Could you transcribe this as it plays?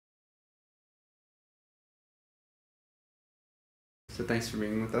So thanks for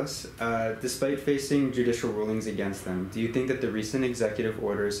being with us. Despite facing judicial rulings against them, do you think that the recent executive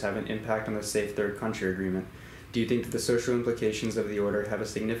orders have an impact on the Safe Third Country Agreement? Do you think that the social implications of the order have a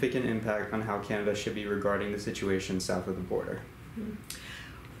significant impact on how Canada should be regarding the situation south of the border?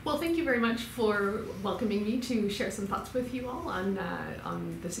 Well, thank you very much for welcoming me to share some thoughts with you all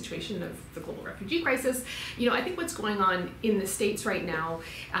on the situation of the global refugee crisis. You know, I think what's going on in the States right now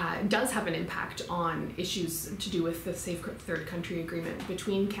does have an impact on issues to do with the Safe Third Country Agreement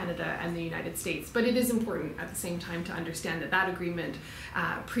between Canada and the United States. But it is important at the same time to understand that that agreement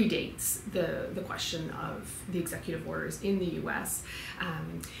predates the question of the executive orders in the U.S.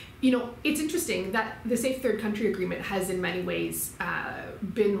 You know, it's interesting that the Safe Third Country Agreement has in many ways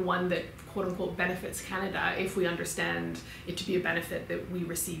been one that quote-unquote benefits Canada if we understand it to be a benefit that we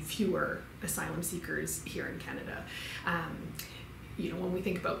receive fewer asylum seekers here in Canada. You know, when we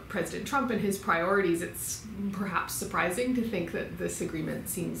think about President Trump and his priorities, it's perhaps surprising to think that this agreement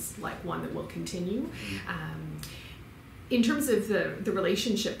seems like one that will continue. In terms of the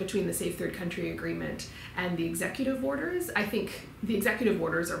relationship between the Safe Third Country Agreement and the executive orders, I think the executive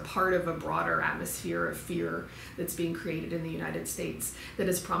orders are part of a broader atmosphere of fear that's being created in the United States that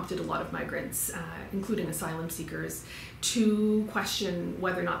has prompted a lot of migrants, including asylum seekers, to question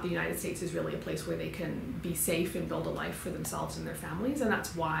whether or not the United States is really a place where they can be safe and build a life for themselves and their families, and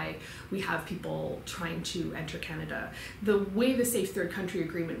that's why we have people trying to enter Canada. The way the Safe Third Country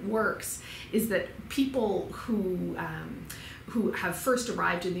Agreement works is that people who have first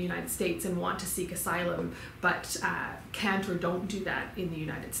arrived in the United States and want to seek asylum but can't or don't do that in the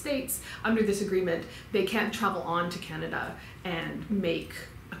United States, under this agreement, they can't travel on to Canada and make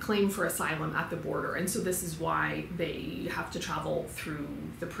a claim for asylum at the border. And so this is why they have to travel through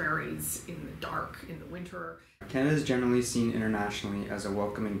the prairies in the dark, in the winter. Canada is generally seen internationally as a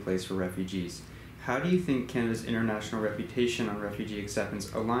welcoming place for refugees. How do you think Canada's international reputation on refugee acceptance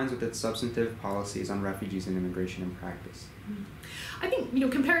aligns with its substantive policies on refugees and immigration in practice? I think, you know,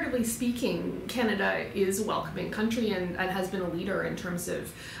 comparatively speaking, Canada is a welcoming country and has been a leader in terms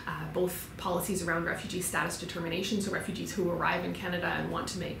of both policies around refugee status determination, so refugees who arrive in Canada and want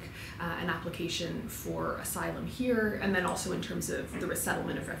to make an application for asylum here, and then also in terms of the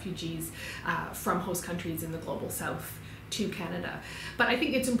resettlement of refugees from host countries in the global south to Canada. But I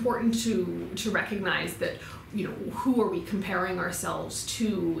think it's important to recognize that, you know, who are we comparing ourselves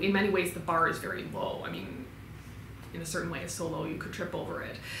to? In many ways, the bar is very low. I mean, in a certain way, it's so low you could trip over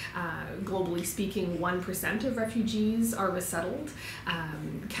it. Globally speaking, 1% of refugees are resettled.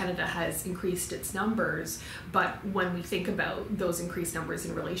 Canada has increased its numbers, but when we think about those increased numbers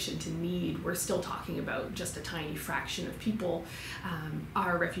in relation to need, we're still talking about just a tiny fraction of people.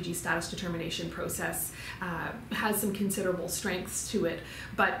 Our refugee status determination process has some considerable strengths to it,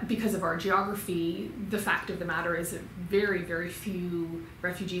 but because of our geography, the fact of the matter is that very, very few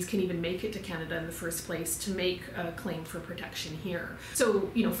refugees can even make it to Canada in the first place to make a claim for protection here.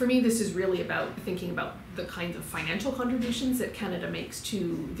 So, you know, for me, this is really about thinking about the kinds of financial contributions that Canada makes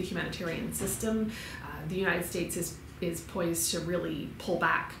to the humanitarian system. The United States is poised to really pull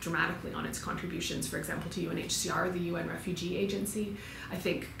back dramatically on its contributions, for example, to UNHCR, the UN Refugee Agency. I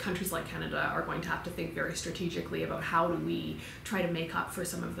think countries like Canada are going to have to think very strategically about how do we try to make up for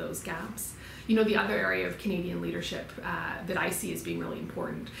some of those gaps. You know, the other area of Canadian leadership that I see as being really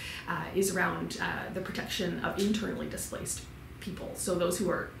important is around the protection of internally displaced people. So those who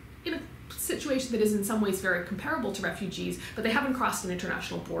are in a situation that is in some ways very comparable to refugees, but they haven't crossed an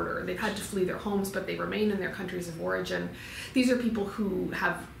international border. They've had to flee their homes, but they remain in their countries of origin. These are people who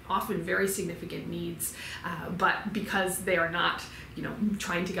have often very significant needs, but because they are not, you know,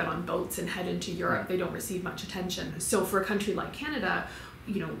 trying to get on boats and head into Europe, they don't receive much attention. So for a country like Canada,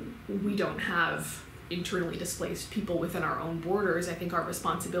 you know, we don't have internally displaced people within our own borders. I think our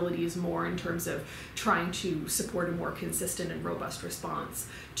responsibility is more in terms of trying to support a more consistent and robust response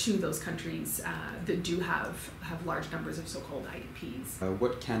to those countries that do have large numbers of so-called IDPs.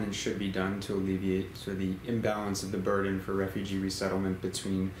 What can and should be done to alleviate sort of the imbalance of the burden for refugee resettlement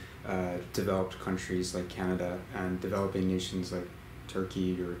between developed countries like Canada and developing nations like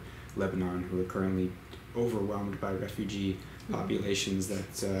Turkey or Lebanon, who are currently overwhelmed by refugee populations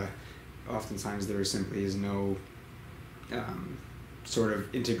that oftentimes there simply is no sort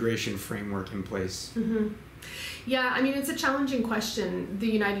of integration framework in place? Yeah, I mean, it's a challenging question. The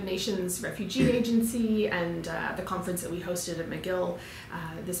United Nations Refugee Agency and the conference that we hosted at McGill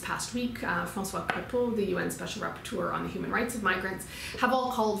this past week, François Crepeau, the UN Special Rapporteur on the Human Rights of Migrants, have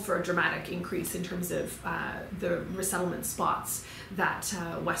all called for a dramatic increase in terms of the resettlement spots that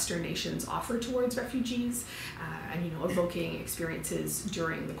Western nations offer towards refugees, and evoking experiences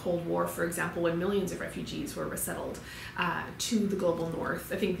during the Cold War, for example, when millions of refugees were resettled to the global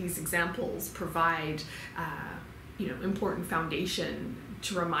north. I think these examples provide important foundation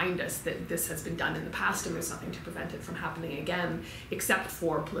to remind us that this has been done in the past and there's nothing to prevent it from happening again, except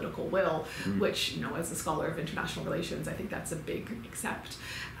for political will, which, as a scholar of international relations, I think that's a big except.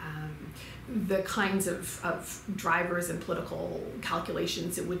 The kinds of drivers and political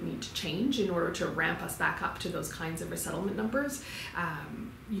calculations that would need to change in order to ramp us back up to those kinds of resettlement numbers,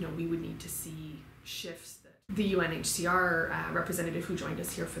 we would need to see shifts. The UNHCR representative who joined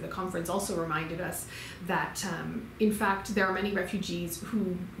us here for the conference also reminded us that, in fact, there are many refugees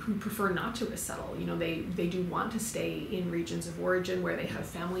who prefer not to resettle. They do want to stay in regions of origin where they have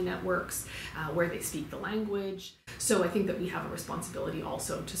family networks, where they speak the language. So I think that we have a responsibility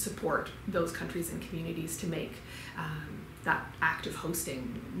also to support those countries and communities to make that act of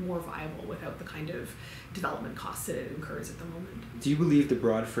hosting more viable without the kind of development costs that it incurs at the moment. Do you believe the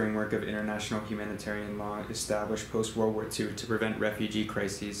broad framework of international humanitarian law established post-World War II to prevent refugee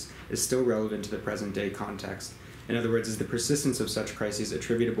crises is still relevant to the present-day context? In other words, is the persistence of such crises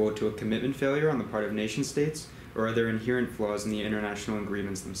attributable to a commitment failure on the part of nation-states, or are there inherent flaws in the international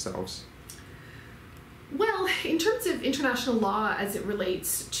agreements themselves? Well, in terms of international law as it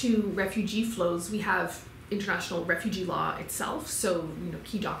relates to refugee flows, we have international refugee law itself. So,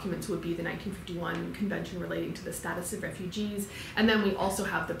 key documents would be the 1951 Convention relating to the status of refugees. And then we also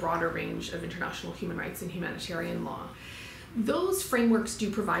have the broader range of international human rights and humanitarian law. Those frameworks do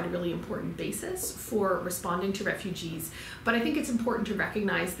provide a really important basis for responding to refugees, but I think it's important to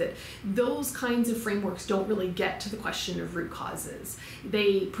recognize that those kinds of frameworks don't really get to the question of root causes.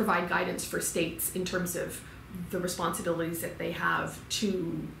 They provide guidance for states in terms of the responsibilities that they have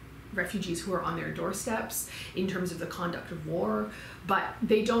to refugees who are on their doorsteps in terms of the conduct of war, but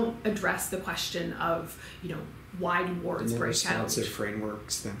they don't address the question of, why do wars break out? Responsive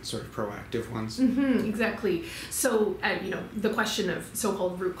frameworks than sort of proactive ones. Exactly. So, the question of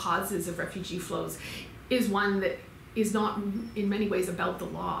so-called root causes of refugee flows is one that is not in many ways about the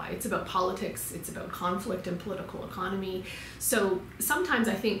law. It's about politics, it's about conflict and political economy. So sometimes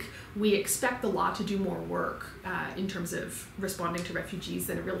I think we expect the law to do more work in terms of responding to refugees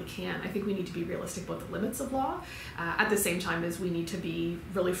than it really can. I think we need to be realistic about the limits of law at the same time as we need to be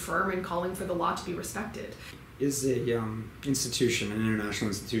really firm in calling for the law to be respected. Is an international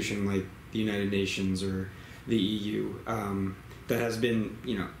institution like the United Nations or the EU that has been,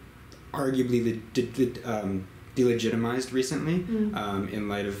 arguably delegitimized recently in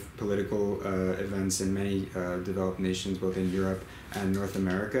light of political events in many developed nations, both in Europe and North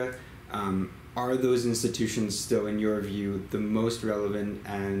America. Are those institutions still, in your view, the most relevant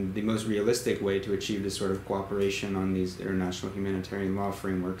and the most realistic way to achieve this sort of cooperation on these international humanitarian law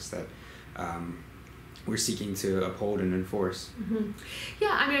frameworks that we're seeking to uphold and enforce?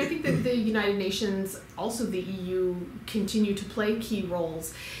 Yeah, I think that the United Nations, also the EU, continue to play key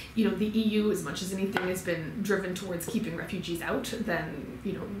roles. The EU, as much as anything, has been driven towards keeping refugees out than,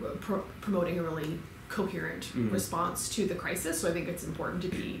 promoting a really coherent response to the crisis. So I think it's important to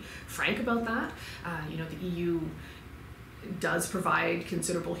be frank about that. The EU does provide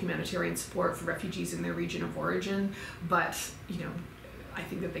considerable humanitarian support for refugees in their region of origin, but, I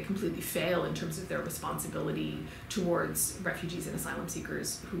think that they completely fail in terms of their responsibility towards refugees and asylum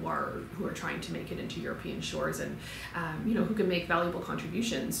seekers who are trying to make it into European shores and who can make valuable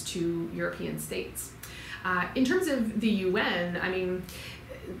contributions to European states. In terms of the UN,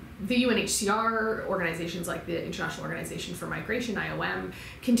 the UNHCR, organizations like the International Organization for Migration, IOM,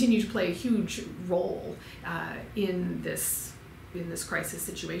 continue to play a huge role in this crisis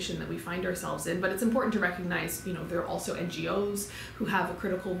situation that we find ourselves in. But it's important to recognize, there are also NGOs who have a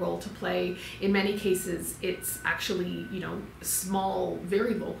critical role to play. In many cases, it's actually, small,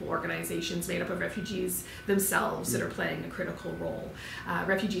 very local organizations made up of refugees themselves that are playing a critical role.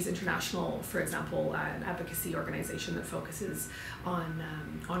 Refugees International, for example, an advocacy organization that focuses on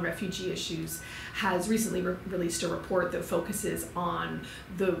refugee issues, has recently released a report that focuses on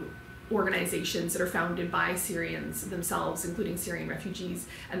the organizations that are founded by Syrians themselves, including Syrian refugees,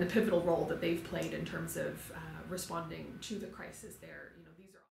 and the pivotal role that they've played in terms of responding to the crisis there.